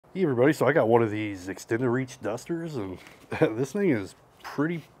Hey everybody, so I got one of these extended reach dusters, and this thing is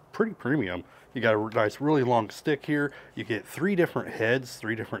pretty premium. You got a nice really long stick here. You get 3 different heads,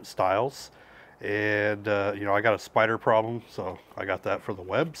 3 different styles, and you know, I got a spider problem, so I got that for the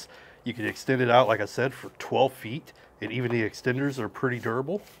webs. You can extend it out, like I said, for 12 feet, and even the extenders are pretty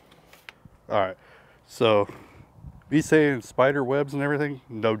durable. All right, so me saying spider webs and everything,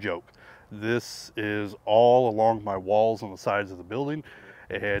 no joke. This is all along my walls on the sides of the building,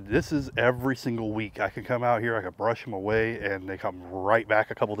 and this is every single week. I can come out here, I can brush them away, and they come right back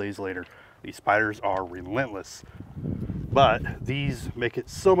a couple days later. These spiders are relentless, but these make it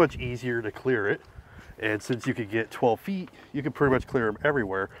so much easier to clear it. And since you could get 12 feet, you can pretty much clear them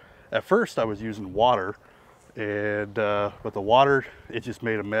everywhere. At first I was using water, and but the water, it just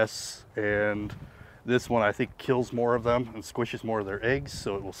made a mess, and this one I think kills more of them and squishes more of their eggs,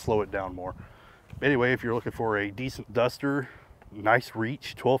 so it will slow it down more. Anyway, if you're looking for a decent duster, nice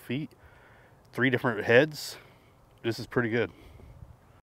reach, 12 feet, 3 different heads, this is pretty good.